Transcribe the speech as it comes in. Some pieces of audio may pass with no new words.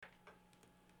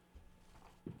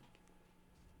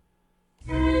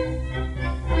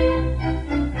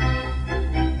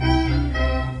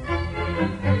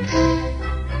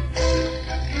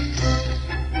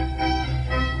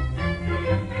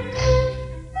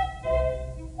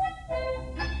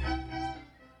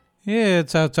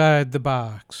It's Outside the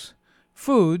Box.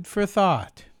 Food for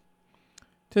thought.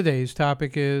 Today's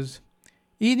topic is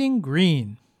eating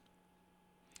green.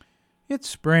 It's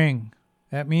spring.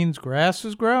 That means grass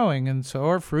is growing and so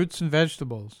are fruits and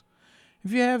vegetables.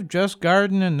 If you have just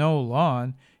garden and no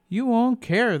lawn, you won't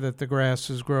care that the grass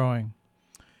is growing.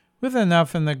 With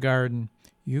enough in the garden,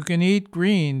 you can eat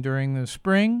green during the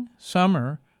spring,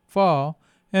 summer, fall,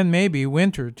 and maybe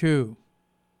winter too.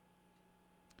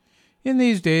 In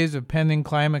these days of pending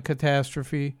climate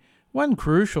catastrophe, one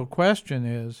crucial question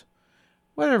is,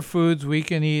 what are foods we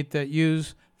can eat that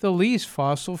use the least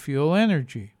fossil fuel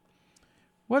energy?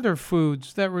 What are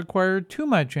foods that require too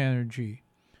much energy?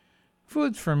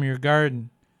 Foods from your garden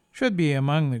should be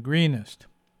among the greenest.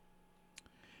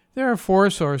 There are 4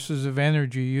 sources of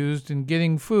energy used in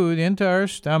getting food into our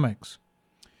stomachs.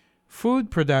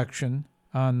 Food production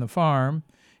on the farm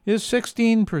is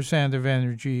 16% of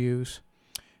energy use.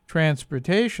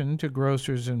 Transportation to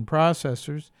grocers and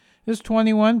processors is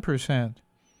 21%.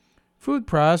 Food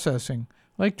processing,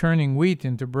 like turning wheat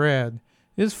into bread,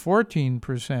 is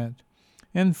 14%.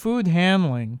 And food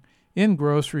handling in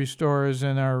grocery stores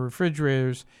and our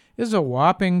refrigerators is a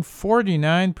whopping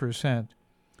 49%.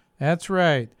 That's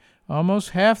right, almost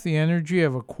half the energy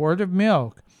of a quart of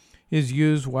milk is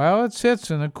used while it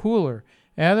sits in a cooler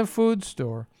at a food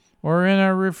store or in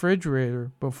our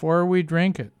refrigerator before we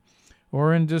drink it,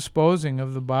 or in disposing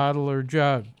of the bottle or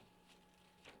jug.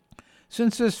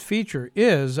 Since this feature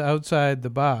is outside the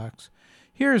box,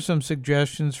 here are some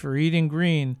suggestions for eating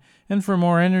green and for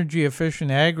more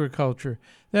energy-efficient agriculture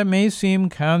that may seem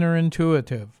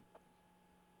counterintuitive.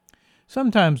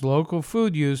 Sometimes local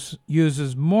food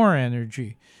uses more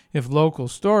energy if local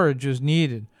storage is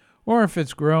needed, or if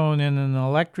it's grown in an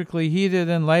electrically heated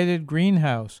and lighted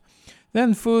greenhouse,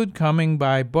 than food coming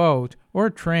by boat or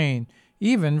train,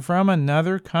 even from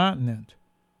another continent.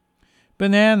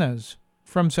 Bananas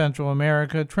from Central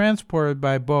America transported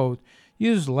by boat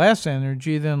use less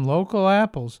energy than local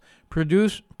apples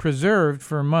preserved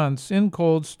for months in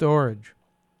cold storage.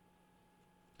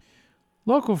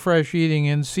 Local fresh eating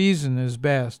in season is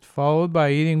best, followed by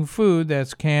eating food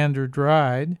that's canned or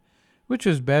dried, which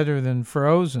is better than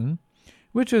frozen,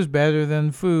 which is better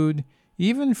than food,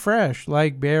 even fresh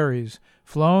like berries,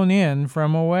 flown in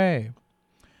from away.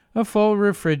 A full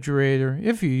refrigerator,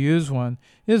 if you use one,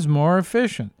 is more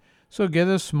efficient, so get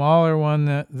a smaller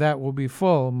one that will be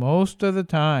full most of the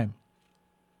time.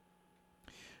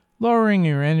 Lowering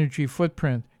your energy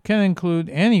footprint can include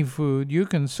any food you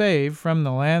can save from the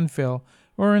landfill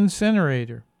or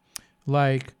incinerator,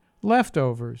 like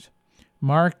leftovers,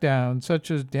 markdown such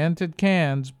as dented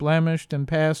cans, blemished and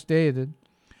past dated,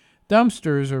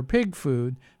 dumpsters or pig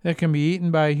food that can be eaten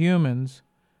by humans,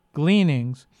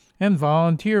 gleanings, and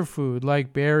volunteer food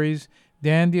like berries,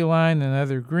 dandelion and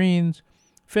other greens,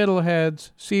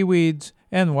 fiddleheads, seaweeds,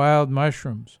 and wild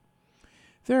mushrooms.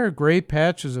 There are great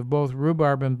patches of both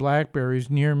rhubarb and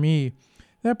blackberries near me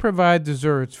that provide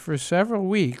desserts for several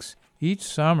weeks each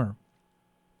summer.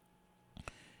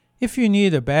 If you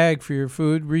need a bag for your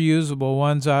food, reusable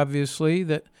ones obviously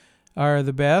that are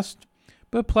the best,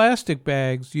 but plastic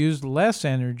bags use less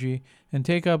energy and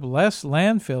take up less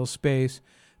landfill space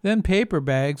than paper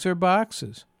bags or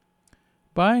boxes.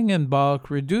 Buying in bulk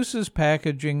reduces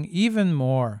packaging even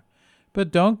more,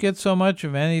 but don't get so much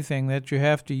of anything that you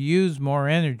have to use more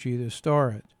energy to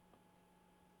store it.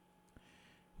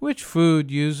 Which food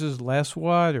uses less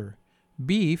water,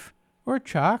 beef or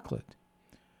chocolate?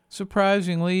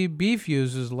 Surprisingly, beef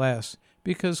uses less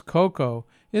because cocoa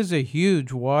is a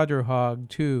huge water hog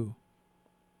too.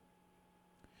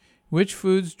 Which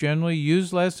foods generally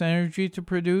use less energy to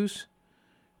produce?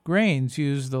 Grains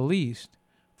use the least,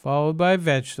 followed by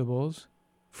vegetables,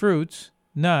 fruits,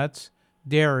 nuts,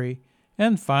 dairy,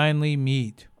 and finally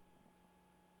meat.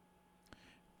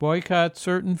 Boycott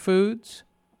certain foods?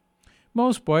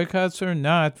 Most boycotts are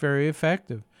not very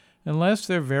effective unless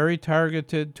they're very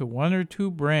targeted to 1 or 2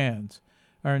 brands,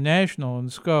 are national in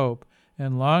scope,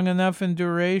 and long enough in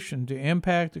duration to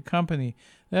impact a company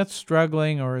that's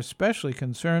struggling or especially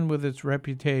concerned with its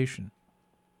reputation.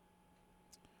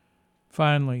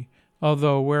 Finally,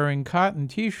 although wearing cotton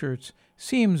t-shirts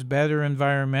seems better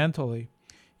environmentally,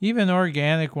 even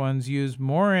organic ones use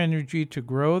more energy to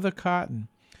grow the cotton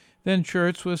than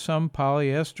shirts with some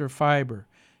polyester fiber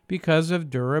because of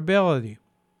durability.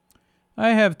 I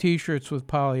have t-shirts with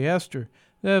polyester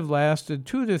that have lasted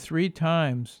 2 to 3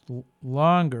 times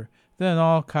longer than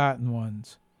all cotton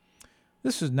ones.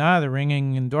 This is not a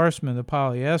ringing endorsement of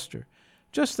polyester,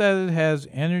 just that it has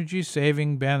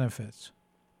energy-saving benefits.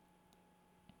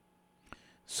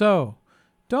 So,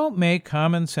 Don't make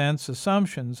common sense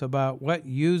assumptions about what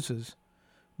uses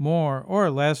more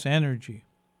or less energy.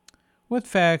 What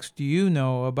facts do you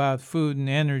know about food and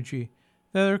energy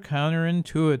that are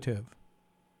counterintuitive?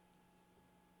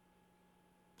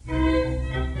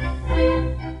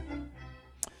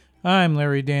 I'm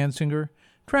Larry Dansinger,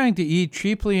 trying to eat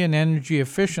cheaply and energy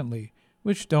efficiently,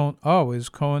 which don't always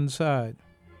coincide.